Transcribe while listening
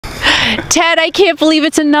Ted, I can't believe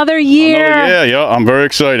it's another year. Yeah, I'm very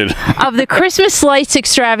excited. Of the Christmas Lights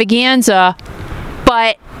Extravaganza,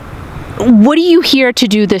 but what are you here to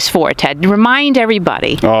do this for, Ted? Remind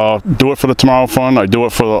everybody. Do it for the Tomorrow Fun. I do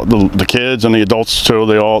it for the kids and the adults too.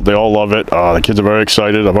 They all love it. The kids are very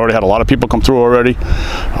excited. I've already had a lot of people come through already.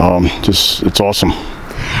 It's awesome.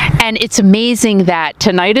 And it's amazing that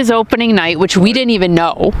tonight is opening night, which we didn't even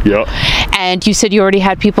know. Yeah. And you said you already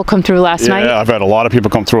had people come through last night? Yeah, I've had a lot of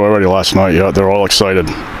people come through already last night. Yeah, they're all excited.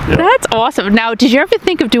 Yeah. That's awesome. Now, did you ever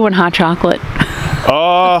think of doing hot chocolate?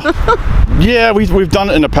 Yeah, we've done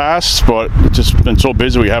it in the past, but it's just been so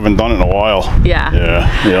busy we haven't done it in a while.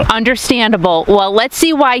 Yeah. Understandable. Well, let's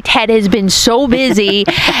see why Ted has been so busy.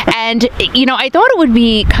 And, you know, I thought it would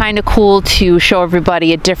be kind of cool to show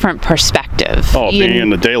everybody a different perspective. Oh, being in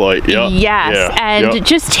the daylight, yeah. Yes, yeah. and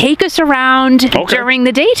just take us around during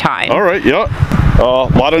the daytime. All right, yeah.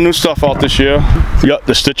 A lot of new stuff out this year. Yeah,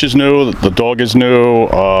 the Stitch is new, the dog is new,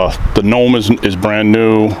 the gnome is brand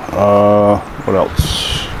new. What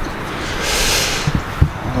else?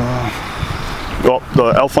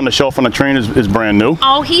 The elf on the shelf on the train is brand new.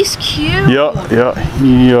 Oh, he's cute. Yeah,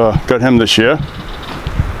 he got him this year.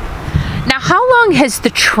 Now, how long has the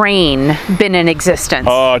train been in existence?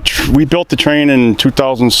 We built the train in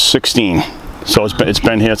 2016, so it's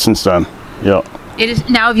been here since then. Yeah. It is.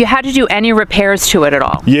 Now, have you had to do any repairs to it at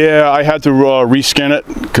all? Yeah, I had to reskin it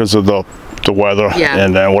because of the weather. Yeah.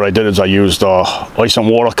 And then what I did is I used ice and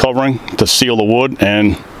water covering to seal the wood,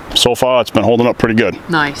 and so far it's been holding up pretty good.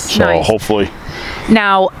 Nice. So hopefully.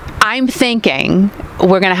 Now, I'm thinking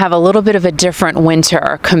we're going to have a little bit of a different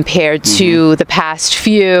winter compared to the past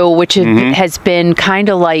few, which has been kind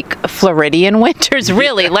of like Floridian winters,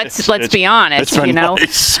 really. Let's be honest, you know.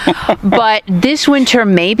 Nice. But this winter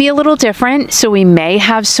may be a little different, so we may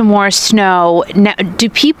have some more snow. Now, do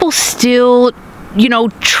people still, you know,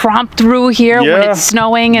 tromp through here when it's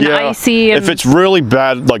snowing and icy? And if it's really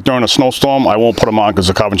bad, like during a snowstorm, I won't put them on because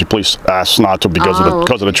the Coventry police asks not to because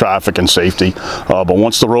of the traffic and safety. But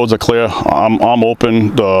once the roads are clear, I'm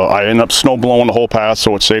open. I end up snow blowing the whole path,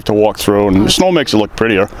 so it's safe to walk through, and the snow makes it look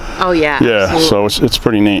prettier. Oh yeah. Yeah. Absolutely. So it's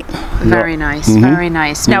pretty neat. Very nice. Very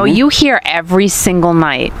nice. Now, are you here every single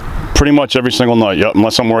night? Pretty much every single night, yep,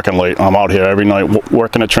 unless I'm working late. I'm out here every night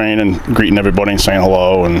working a train and greeting everybody and saying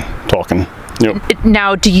hello and talking. Yep.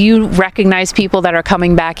 Now, do you recognize people that are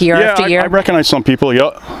coming back year after year? I recognize some people,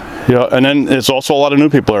 yeah. And then it's also a lot of new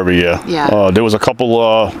people every year. Yeah. There was a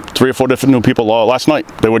couple, 3 or 4 different new people last night.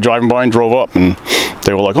 They were driving by and drove up, and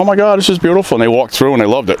they were like, "Oh my God, this is beautiful!" And they walked through and they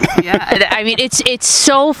loved it. Yeah, I mean, it's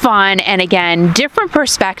so fun, and again, different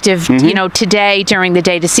perspective. You know, today during the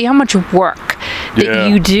day to see how much work that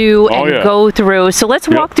you do and go through. So let's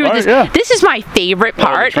walk through this. This is my favorite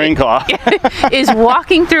part. The train car is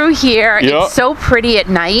walking through here. It's so pretty at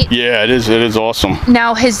night. Yeah, it is. It is awesome.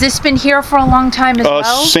 Now, has this been here for a long time as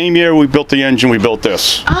well? Same year we built the engine, we built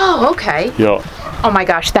this. Oh, okay. Yeah. Oh my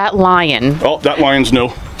gosh, that lion. Oh, that lion's new.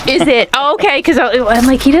 Is it? Oh, okay, because I'm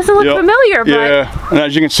like, he doesn't look familiar. But yeah, and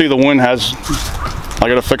as you can see, the wind has. I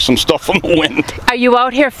gotta fix some stuff from the wind. Are you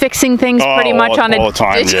out here fixing things pretty much on all the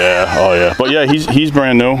time? Yeah. Oh yeah. But yeah, he's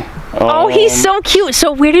brand new. Oh, he's so cute.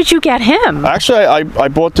 So where did you get him? Actually, I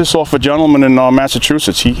bought this off a gentleman in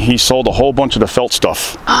Massachusetts. He sold a whole bunch of the felt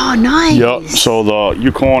stuff. Oh, nice. Yeah. So the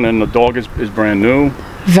Yukon and the dog is brand new.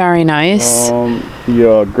 Very nice.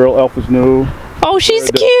 The girl elf is new. Oh, she's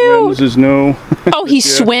cute. Swims is new. Oh, he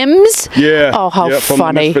swims? Yeah. Oh, how from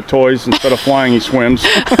funny. The Misfit Toys, instead of flying, he swims.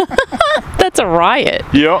 That's a riot.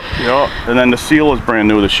 Yeah. And then the seal is brand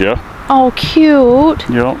new this year. Oh, cute.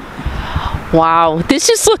 Yeah. Wow, this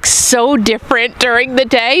just looks so different during the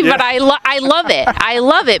day, but I love it. I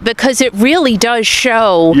love it because it really does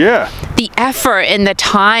show the effort and the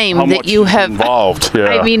time that you have involved. Yeah.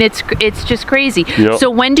 I mean, it's just crazy. Yep. So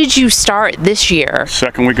when did you start this year?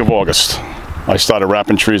 Second week of August. I started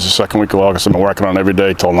wrapping trees the second week of August. I've been working on it every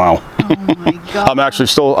day till now. Oh my God. I'm actually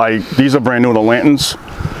still, these are brand new, the lanterns.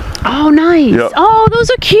 Oh, nice. Yep. Oh,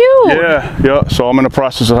 those are cute. Yeah. So I'm in the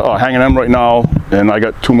process of hanging them right now, and I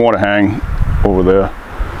got 2 more to hang over there.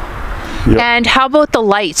 Yep. And how about the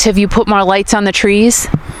lights? Have you put more lights on the trees?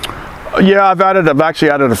 Yeah, I've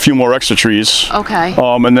actually added a few more extra trees. Okay.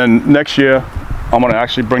 And then next year, I'm gonna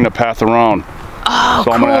actually bring the path around. Oh,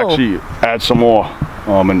 so cool. I'm gonna actually add some more.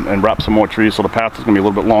 And wrap some more trees, so the path is going to be a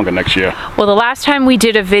little bit longer next year. Well, the last time we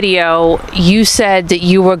did a video, you said that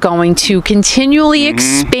you were going to continually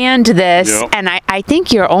expand this, and I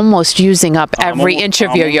think you're almost using up every inch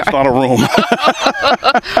of your yard. It's not a room.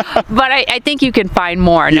 But I think you can find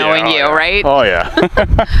more knowing you, right? Oh, yeah.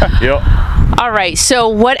 Yep. All right, so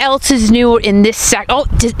what else is new in this Oh,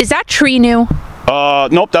 is that tree new?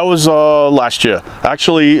 Nope, that was last year.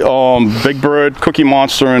 Actually, Big Bird, Cookie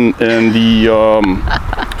Monster, and the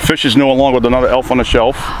fish is new along with another elf on the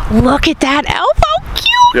shelf. Look at that elf, how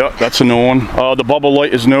cute! Yeah, that's a new one. The Bubble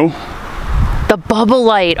Light is new. The Bubble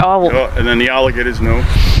Light, oh. Yeah, and then the Alligator is new.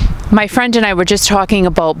 My friend and I were just talking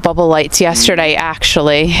about bubble lights yesterday,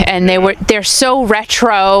 actually, and they're so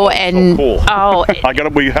retro and so cool. Oh,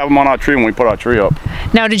 we have them on our tree when we put our tree up.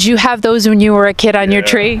 Now, did you have those when you were a kid on your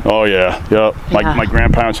tree? Oh yeah, yeah. My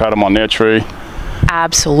grandparents had them on their tree.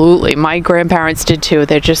 Absolutely, my grandparents did too.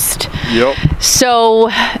 They're just so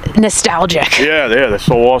nostalgic. Yeah, they're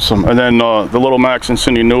so awesome. And then the Little Max and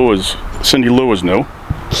Cindy Lou is new.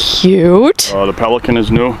 Cute. The Pelican is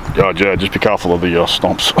new. Yeah, just be careful of the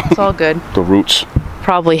stumps. It's all good. The roots.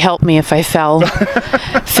 Probably help me if I fell.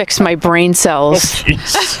 Fix my brain cells.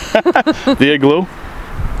 Oh, the Igloo.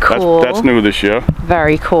 Cool. That's new this year.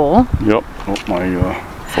 Very cool. Yep. Oh, my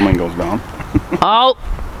flamingo's down. Oh,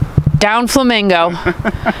 down flamingo.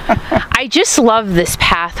 I just love this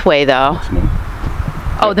pathway, though. That's new.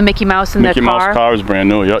 Oh, the Mickey Mouse in the car? Mickey Mouse car is brand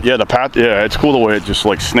new. Yeah, the path. Yeah, it's cool the way it just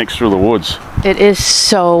like snakes through the woods. It is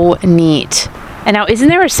so neat. And now, isn't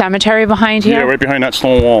there a cemetery behind here? Yeah, right behind that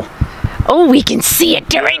stone wall. Oh, we can see it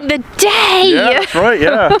during the day. Yeah, that's right.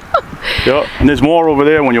 Yeah. Yeah, and there's more over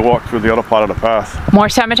there when you walk through the other part of the path. More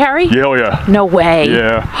cemetery? Yeah, oh yeah. No way.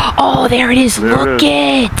 Yeah. Oh, there it is. Look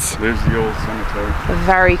it. There's the old cemetery.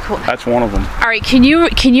 Very cool. That's one of them. All right, can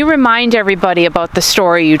you remind everybody about the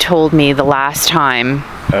story you told me the last time?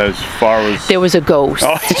 As far as there was a ghost.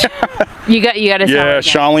 Oh, you got to tell me. Yeah,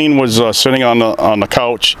 Charlene was sitting on the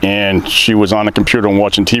couch, and she was on the computer and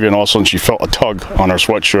watching TV, and all of a sudden she felt a tug on her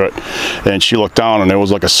sweatshirt, and she looked down, and there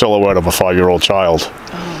was like a silhouette of a 5-year-old child.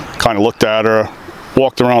 Oh. Kind of looked at her,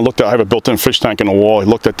 walked around, looked at. I have a built-in fish tank in the wall. He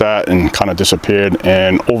looked at that and kind of disappeared.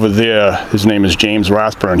 And over there, his name is James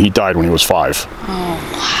Rathburn. He died when he was 5.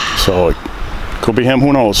 Oh. So. Could be him,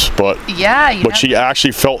 who knows? But yeah, but she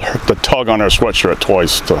actually felt the tug on her sweatshirt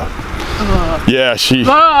twice. Yeah,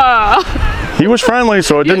 he was friendly,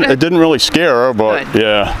 so it didn't really scare her. But good.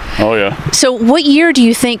 Yeah, oh yeah. So, what year do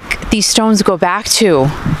you think these stones go back to?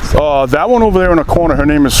 That one over there in the corner. Her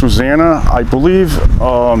name is Susanna. I believe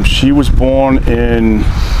she was born in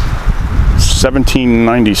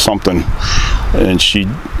 1790 something, and she.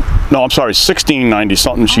 No, I'm sorry, 1690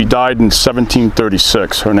 something. She died in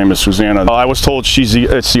 1736. Her name is Susanna. I was told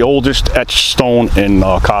it's the oldest etched stone in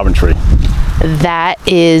Coventry. That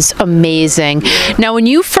is amazing. Now, when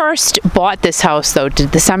you first bought this house, though,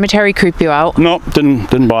 did the cemetery creep you out? No,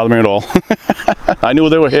 didn't bother me at all. I knew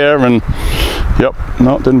they were here, and yep,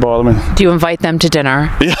 no, didn't bother me. Do you invite them to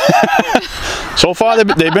dinner? Yeah. So far,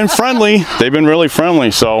 they've been friendly. They've been really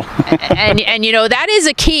friendly. So. and you know, that is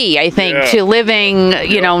a key, I think, to living,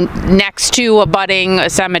 you know, next to abutting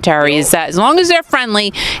cemeteries. That as long as they're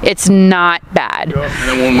friendly, it's not bad. And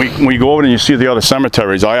then when we go over and you see the other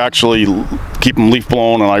cemeteries, I actually keep them leaf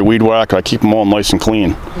blown and I weed whack. I keep them all nice and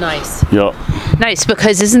clean. Nice. Yep. Nice,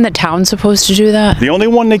 because isn't the town supposed to do that? The only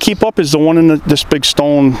one they keep up is the one in this big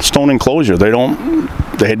stone enclosure.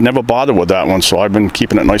 They had never bothered with that one, so I've been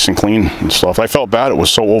keeping it nice and clean and stuff. I felt bad; it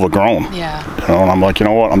was so overgrown. Yeah. You know, and I'm like, you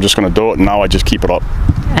know what? I'm just going to do it, and now I just keep it up.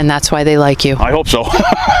 And that's why they like you. I hope so.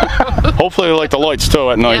 Hopefully they like the lights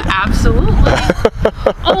too at night. Yeah, absolutely.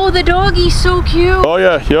 Oh, the doggie's so cute. Oh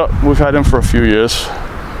yeah. We've had him for a few years.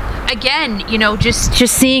 Again, you know, just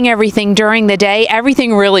seeing everything during the day,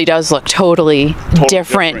 everything really does look totally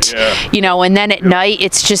different. Yeah. You know, and then at night,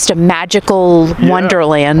 it's just a magical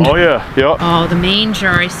wonderland. Oh yeah. Oh, the manger.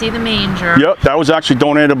 I see the manger. Yep, that was actually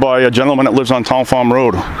donated by a gentleman that lives on Town Farm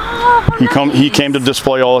Road. Oh, He came to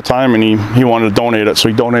display all the time, and he wanted to donate it, so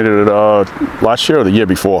he donated it last year or the year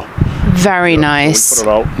before. Very nice.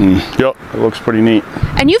 So we put it out, and yep, it looks pretty neat.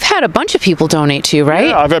 And you've had a bunch of people donate to you, right?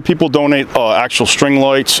 Yeah, I've had people donate actual string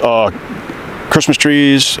lights, Christmas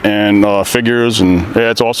trees, and figures, and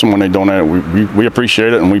yeah, it's awesome when they donate it. We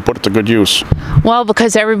appreciate it, and we put it to good use. Well,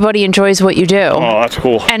 because everybody enjoys what you do. Oh, that's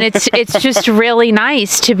cool. And it's just really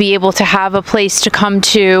nice to be able to have a place to come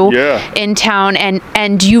to in town,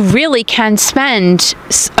 and you really can spend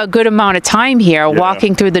a good amount of time here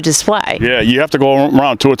walking through the display. Yeah, you have to go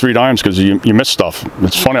around 2 or 3 times because you miss stuff.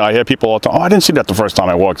 It's funny, I hear people all the time, oh, I didn't see that the first time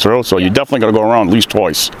I walked through, so you definitely got to go around at least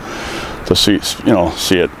twice to see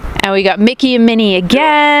it. And we got Mickey and Minnie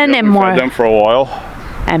again, and more. We've had them for a while.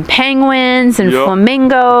 And penguins and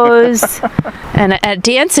flamingos and a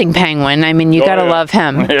dancing penguin. I mean, you gotta love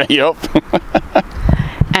him. Yep.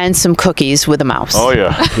 And some cookies with a mouse. Oh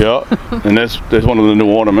yeah. And there's one of the new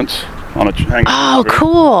ornaments. on a hanging Oh, tree.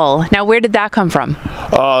 cool. Now, where did that come from?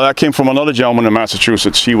 That came from another gentleman in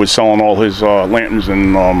Massachusetts. He was selling all his lanterns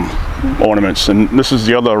and ornaments, and this is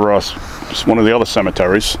the other one of the other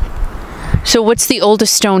cemeteries. So what's the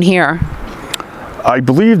oldest stone here? I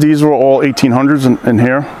believe these were all 1800s in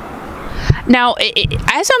here. Now,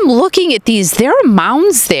 as I'm looking at these, there are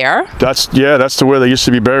mounds there. That's to where they used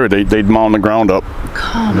to be buried. They'd mound the ground up.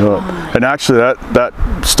 Come on. And actually, that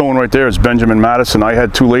stone right there is Benjamin Madison. I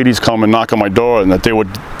had two ladies come and knock on my door, and that they were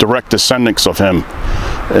direct descendants of him,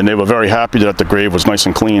 and they were very happy that the grave was nice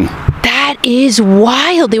and clean. That is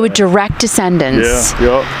wild. They were direct descendants.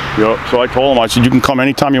 Yeah. So I told him, I said, you can come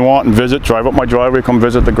anytime you want and visit. Drive up my driveway, come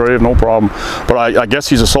visit the grave, no problem. But I guess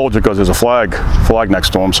he's a soldier because there's a flag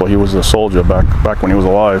next to him. So he was a soldier back when he was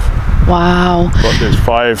alive. Wow. But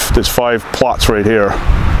there's five plots right here.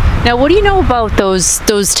 Now, what do you know about those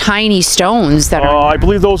tiny stones that are? I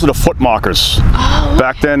believe those are the foot markers. Oh.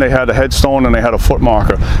 Back then they had a headstone and they had a foot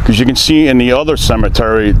marker. Because you can see in the other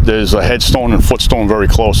cemetery, there's a headstone and footstone very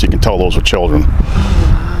close. You can tell those were children.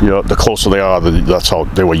 Yeah, the closer they are, that's how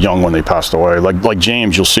they were young when they passed away. Like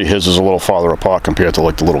James, you'll see his is a little farther apart compared to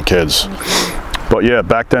like the little kids. But yeah,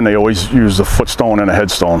 back then they always used a footstone and a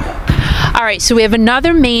headstone. All right, so we have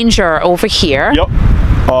another manger over here. Yep.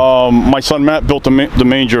 My son Matt built the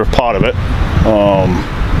manger part of it,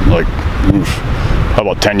 how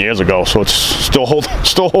about 10 years ago, so it's still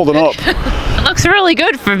holding up. It looks really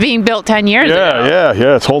good for being built 10 years ago.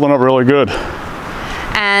 Yeah, it's holding up really good.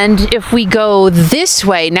 And if we go this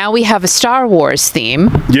way, now we have a Star Wars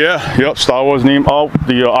theme. Yep, Star Wars theme. Oh,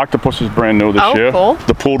 the octopus is brand new this year. Cool.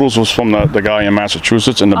 The poodles was from the guy in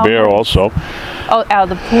Massachusetts, and the bear also. Oh,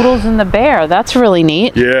 the poodles and the bear. That's really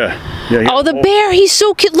neat. Yeah. Oh, the bear. He's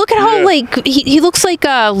so cute. Look at how he looks like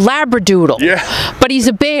a labradoodle. Yeah. But he's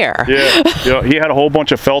a bear. Yeah. He had a whole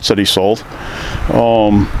bunch of felts that he sold.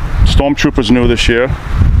 Stormtroopers new this year.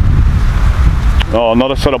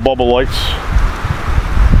 Another set of bubble lights.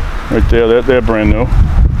 Right there, they're brand new.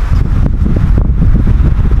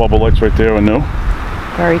 Bubble lights right there are new.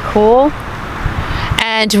 Very cool.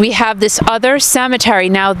 And we have this other cemetery.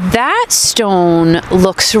 Now that stone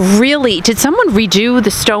looks really... Did someone redo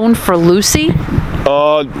the stone for Lucy?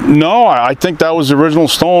 No, I think that was the original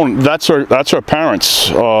stone. That's her parents,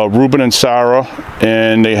 Reuben and Sarah,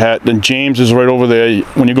 and then James is right over there.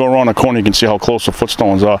 When you go around the corner, you can see how close the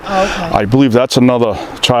footstones are. Oh, okay. I believe that's another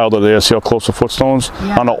child of theirs. See how close the footstones?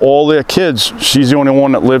 Yeah. Out of all their kids, she's the only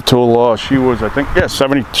one that lived till she was, I think,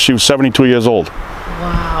 70. She was 72 years old.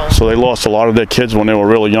 Wow. So they lost a lot of their kids when they were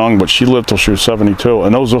really young, but she lived till she was 72.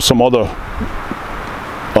 And those are some other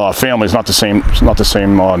families, not the same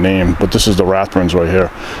name, but this is the Rathburns right here.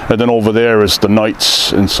 And then over there is the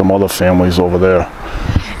Knights and some other families over there.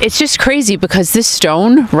 It's just crazy because this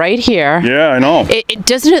stone right here. Yeah, I know.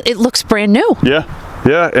 It looks brand new. Yeah,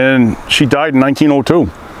 and she died in 1902,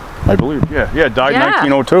 I believe. Yeah, died in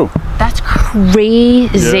 1902. That's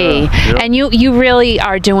crazy. Yeah. And you really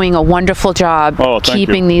are doing a wonderful job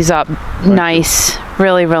keeping these up nice.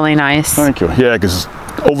 Really, really nice. Thank you. Yeah, because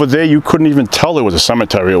over there you couldn't even tell there was a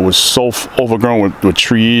cemetery. It was so overgrown with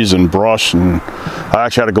trees and brush, and I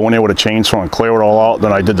actually had to go in there with a chainsaw and clear it all out.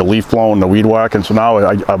 Then I did the leaf blow and the weed whack, and so now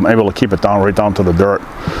I'm able to keep it down right down to the dirt.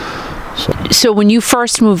 So when you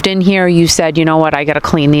first moved in here, you said, you know what, I got to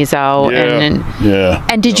clean these out. Yeah.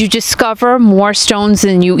 And did you discover more stones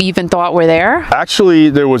than you even thought were there? Actually,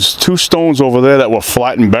 there was 2 stones over there that were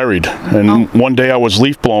flat and buried. And one day I was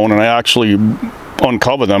leaf blowing, and I actually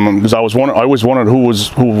uncovered them because I always wondered who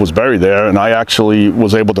was buried there, and I actually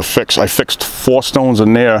was able to I fixed 4 stones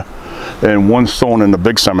in there and 1 stone in the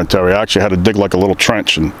big cemetery. I actually had to dig like a little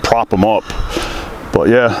trench and prop them up. But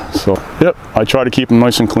yeah, so yep, I try to keep them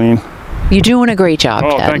nice and clean. You're doing a great job,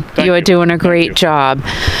 Ted. Thank you are doing a great job.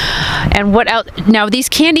 And what else? Now, these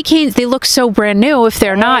candy canes, they look so brand new. If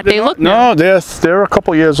they're not, they look new. No, they're a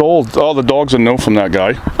couple years old. All the dogs are new from that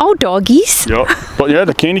guy. Oh, doggies. Yep. But yeah,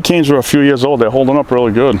 the candy canes are a few years old. They're holding up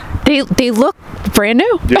really good. They look brand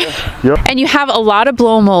new. Yeah. Yep. And you have a lot of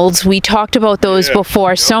blow molds. We talked about those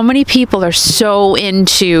before. Yep. So many people are so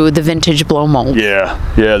into the vintage blow molds. Yeah,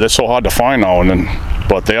 they're so hard to find now,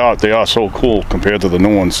 but they are so cool compared to the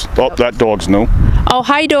new ones. Oh, that dog's new. Oh,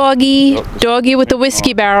 hi, doggy. Yep, doggy with the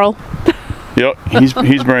whiskey barrel. Yep, he's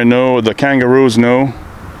brand new. The kangaroo's new.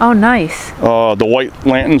 Oh, nice. The white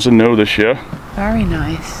lanterns are new this year. Very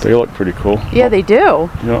nice. They look pretty cool. Yeah, they do.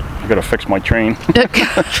 Yep, I gotta fix my train.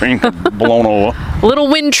 Train blown over. Little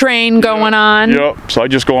wind train going on. Yep, so I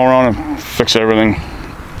just go around and fix everything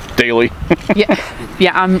daily.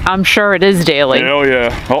 Yeah, I'm sure it is daily. Oh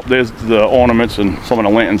yeah. Oh, there's the ornaments and some of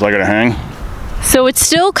the lanterns I gotta hang. So it's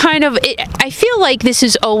still kind of, I feel like this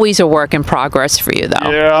is always a work in progress for you,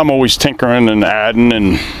 though. Yeah, I'm always tinkering and adding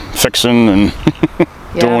and fixing and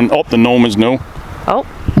doing. Oh, the gnome is new. Oh,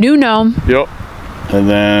 new gnome. Yep. And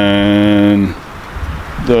then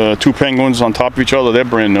the 2 penguins on top of each other, they're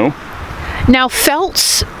brand new. Now,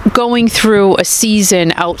 felts going through a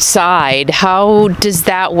season outside, how does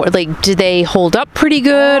that work? Like, do they hold up pretty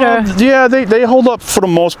good? Or? Yeah, they hold up for the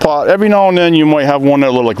most part. Every now and then you might have one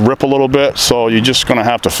that will like rip a little bit, so you're just gonna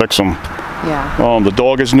have to fix them. Yeah. The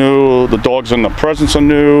dog is new. The dogs in the presents are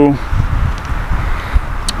new.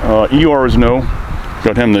 Eeyore is new.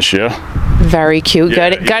 Got him this year. Very cute.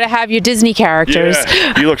 Yeah, Gotta have your Disney characters.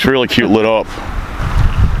 Yeah, he looks really cute lit up.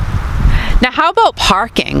 Now, how about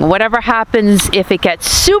parking? Whatever happens if it gets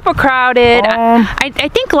super crowded? I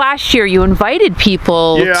think last year you invited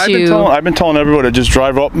people to... I've been telling everybody to just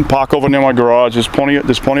drive up and park over near my garage. There's plenty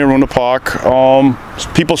of room to park.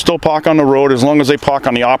 People still park on the road as long as they park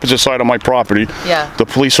on the opposite side of my property. Yeah. The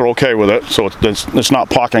police are okay with it, so it's not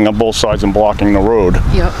parking on both sides and blocking the road.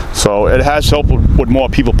 Yep. So it has helped with more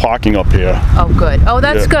people parking up here. Oh, good. Oh,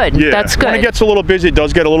 that's good. Yeah. That's good. When it gets a little busy, it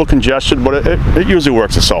does get a little congested, but it usually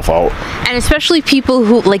works itself out. And especially people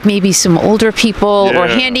who, like maybe some older people or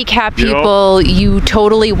handicapped people, you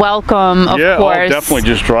totally welcome, of course. Yeah, definitely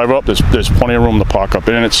just drive up. There's plenty of room to park up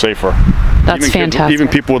in, and it's safer. That's fantastic. Even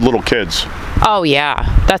people with little kids. Oh, yeah.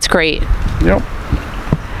 That's great. Yep.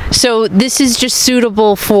 So this is just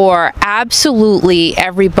suitable for absolutely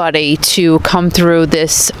everybody to come through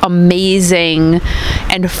this amazing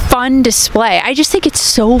and fun display. I just think it's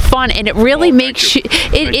so fun, and it really makes you,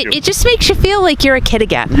 it just makes you feel like you're a kid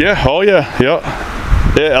again. Yeah, oh yeah,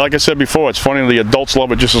 yeah. Yeah, like I said before, it's funny the adults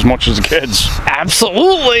love it just as much as the kids.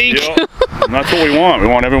 Absolutely. Yeah. And that's what we want. We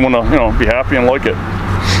want everyone to, be happy and like it.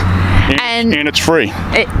 And it's free.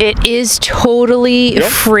 It is totally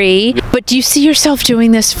free. But do you see yourself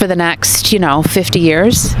doing this for the next, 50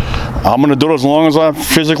 years? I'm going to do it as long as I'm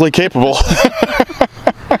physically capable.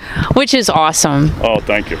 Which is awesome. Oh,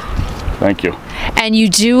 thank you. Thank you. And you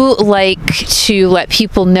do like to let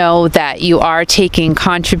people know that you are taking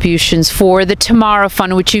contributions for the Tomorrow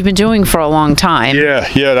Fund, which you've been doing for a long time.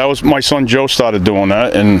 Yeah, that was my son Joe started doing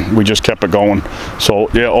that, and we just kept it going.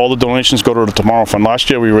 So yeah, all the donations go to the Tomorrow Fund. Last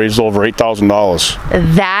year we raised over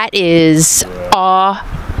 $8,000. That is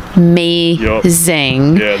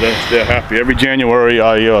amazing. Yeah, they're happy. Every January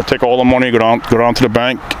I take all the money, go down to the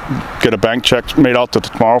bank, get a bank check made out to the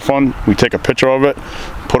Tomorrow Fund. We take a picture of it,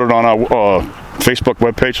 put it on our Facebook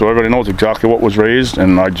webpage so everybody knows exactly what was raised,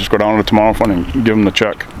 and I just go down to the Tomorrow Fund and give them the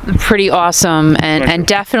check. Pretty awesome, and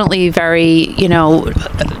definitely very,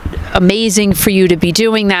 amazing for you to be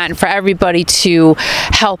doing that, and for everybody to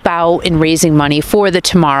help out in raising money for the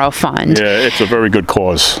Tomorrow Fund. Yeah, it's a very good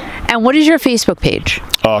cause. And what is your Facebook page?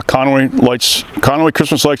 Conway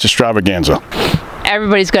Christmas Lights Extravaganza.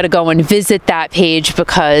 Everybody's got to go and visit that page,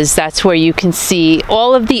 because that's where you can see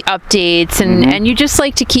all of the updates, and you just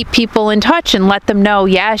like to keep people in touch and let them know,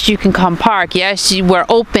 yes, you can come park, yes, we're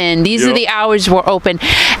open, these are the hours we're open.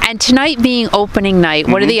 And tonight being opening night,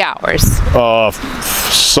 what are the hours?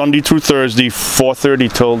 Sunday through Thursday,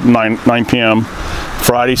 4:30 till 9 p.m.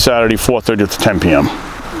 Friday, Saturday, 4:30 to 10 p.m.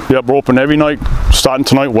 Yep, we're open every night, starting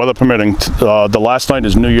tonight, weather permitting. The last night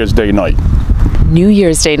is New Year's Day night. New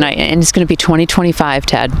Year's Day night, and it's going to be 2025,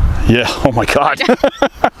 Ted. Yeah, oh my God.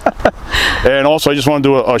 And also, I just want to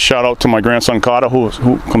do a shout out to my grandson Carter, who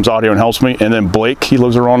comes out here and helps me, and then Blake, he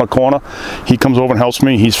lives around the corner. He comes over and helps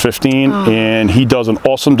me. He's 15, and he does an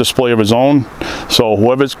awesome display of his own. So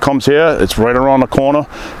whoever comes here, it's right around the corner.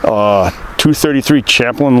 233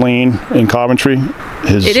 Champlain Lane in Coventry.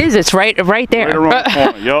 It is. It's right there. Right around the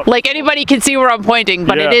corner. Yep. Like anity can see where I'm pointing,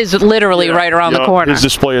 but it is literally right around the corner. His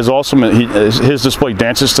display is awesome. His display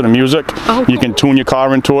dances to the music. Oh, cool. You can tune your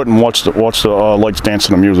car into it and watch the lights dance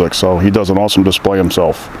to the music. So he does an awesome display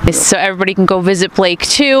himself. So everybody can go visit Blake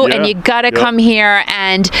too, and you gotta come here.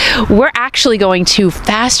 And we're actually going to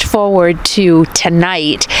fast forward to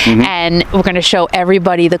tonight, and we're going to show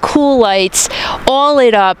everybody the cool lights, all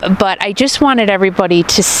lit up. But I just wanted everybody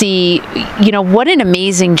to see, what an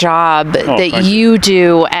amazing job that you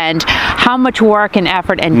do, and how much work and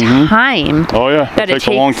effort and time that it takes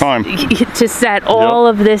a long time to set all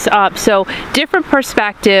of this up. So different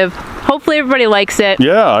perspective. Hopefully everybody likes it.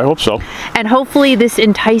 Yeah, I hope so. And hopefully this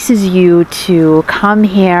entices you to come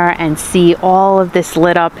here and see all of this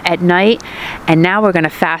lit up at night. And now we're going to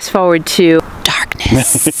fast forward to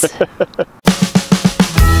darkness.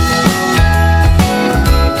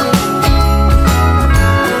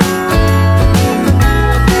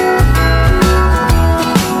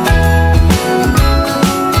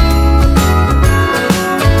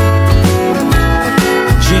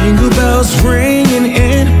 bells ringing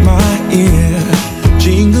in my ear.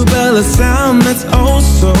 Jingle bell, a sound that's oh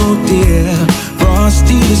so dear.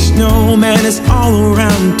 Frosty the snowman is all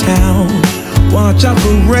around town. Watch out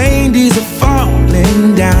for reindeers are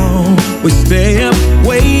falling down. We stay up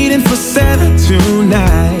waiting for Santa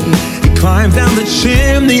tonight. He climbs down the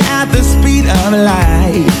chimney at the speed of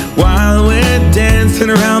light, while we're dancing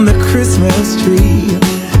around the Christmas tree,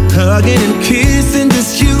 hugging and kissing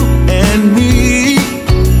just you and me.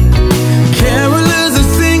 Carolers are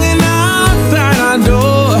singing outside our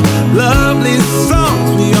door, lovely songs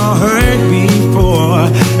we all heard before,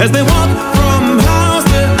 as they walk from house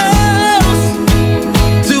to house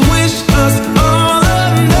to wish us all a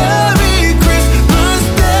Merry Christmas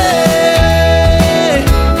Day.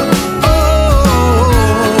 Oh,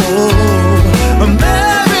 a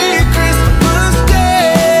Merry Christmas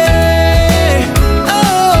Day.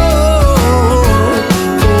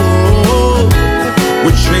 Oh,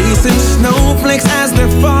 we're chasing snowflakes as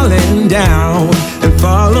they're falling down, and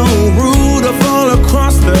follow Rudolph all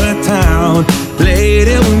across the town.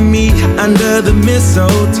 Later we meet under the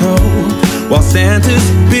mistletoe, while Santa's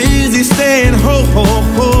busy saying ho ho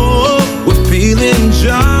ho. We're feeling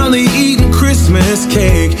jolly, eating Christmas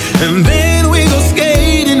cake, and then we go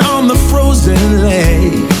skating on the frozen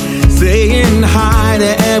lake, saying hi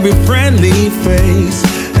to every friendly face,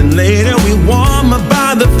 and later we warm up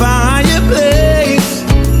by the fireplace.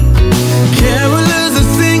 Carolers are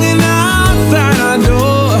singing outside our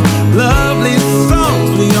door, lovely songs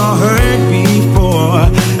we all heard before,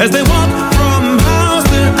 as they walk from house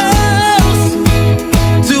to house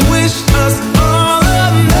to wish us all a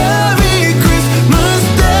Merry Christmas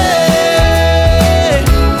Day.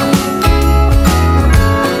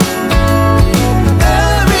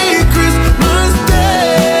 Merry Christmas Day.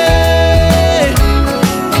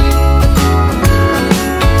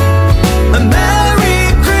 A Merry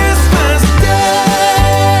Christmas Day.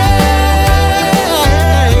 Oh,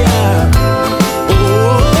 yeah.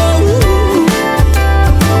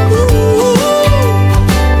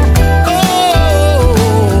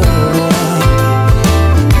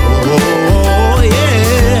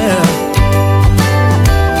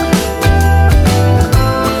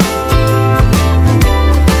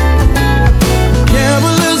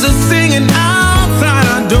 Carolers are singing outside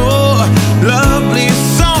our door, lovely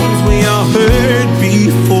songs we all heard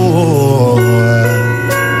before,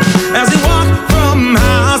 as we walk from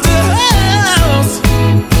house to house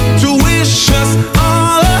to wish us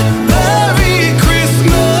all a Merry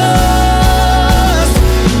Christmas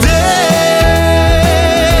Day.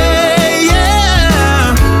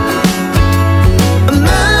 Yeah, a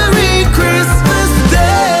Merry Christmas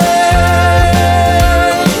Day.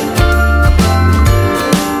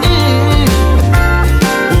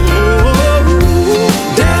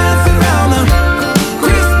 Dancing around the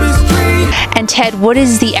Christmas tree. And Ted, what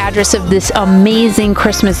is the address of this amazing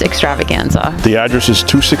Christmas extravaganza? The address is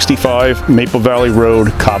 265 Maple Valley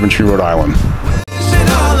Road, Coventry, Rhode Island.